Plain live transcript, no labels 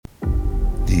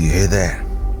Do you hear that?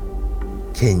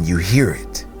 Can you hear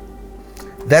it?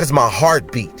 That is my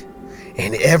heartbeat.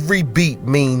 And every beat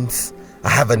means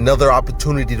I have another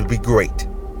opportunity to be great.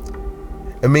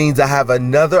 It means I have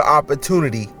another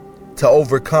opportunity to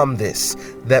overcome this.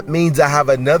 That means I have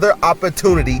another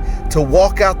opportunity to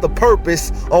walk out the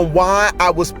purpose on why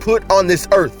I was put on this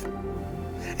earth.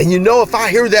 And you know, if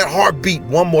I hear that heartbeat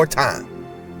one more time,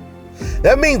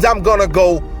 that means I'm gonna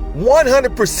go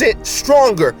 100%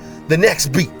 stronger the next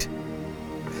beat.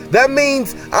 That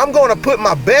means I'm gonna put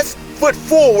my best foot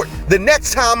forward the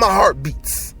next time my heart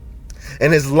beats.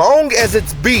 And as long as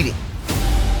it's beating,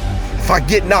 if I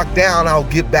get knocked down, I'll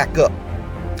get back up.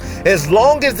 As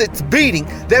long as it's beating,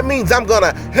 that means I'm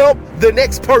gonna help the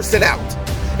next person out.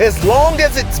 As long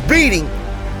as it's beating,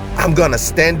 I'm gonna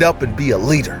stand up and be a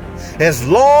leader. As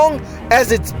long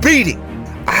as it's beating,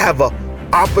 I have an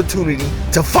opportunity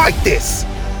to fight this.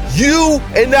 You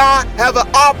and I have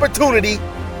an opportunity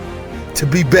to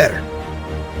be better,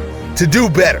 to do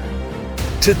better,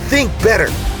 to think better,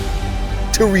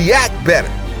 to react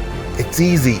better. It's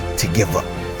easy to give up.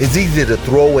 It's easy to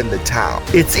throw in the towel.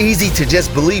 It's easy to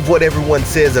just believe what everyone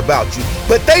says about you,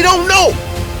 but they don't know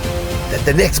that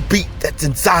the next beat that's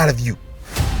inside of you,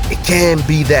 it can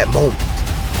be that moment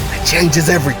that changes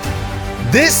everything.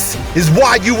 This is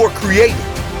why you were created.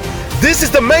 This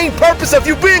is the main purpose of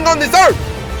you being on this earth,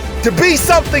 to be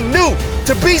something new,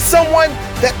 to be someone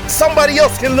that somebody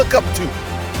else can look up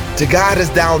to guide us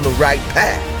down the right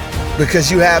path,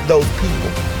 because you have those people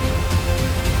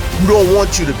who don't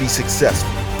want you to be successful,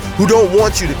 who don't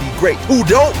want you to be great, who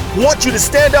don't want you to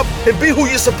stand up and be who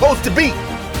you're supposed to be.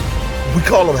 We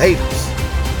call them haters.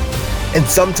 And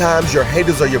sometimes your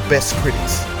haters are your best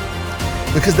critics,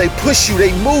 because they push you,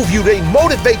 they move you, they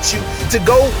motivate you to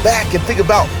go back and think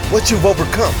about what you've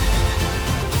overcome.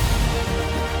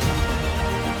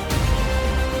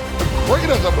 The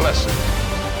greater the blessing,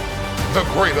 the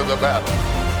greater the battle.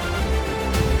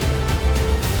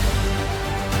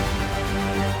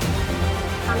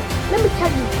 Let me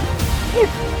tell you, if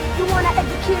you want an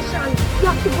education, you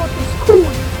have to go to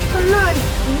school to learn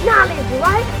knowledge,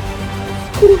 right?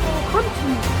 School won't come to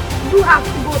you. You have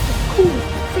to go to school,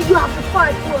 so you have to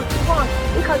fight for what you want,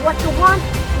 because what you want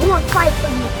won't fight for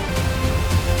you.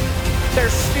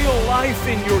 There's still life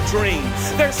in your dream.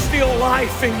 There's still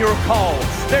life in your call.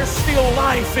 There's still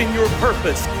life in your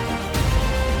purpose.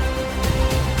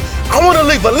 I want to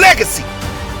leave a legacy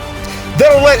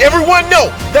that'll let everyone know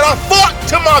that I fought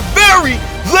to my very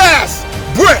last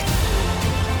breath.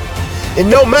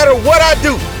 And no matter what I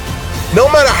do,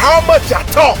 no matter how much I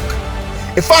talk,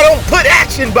 if I don't put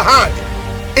action behind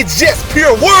it, it's just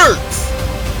pure words.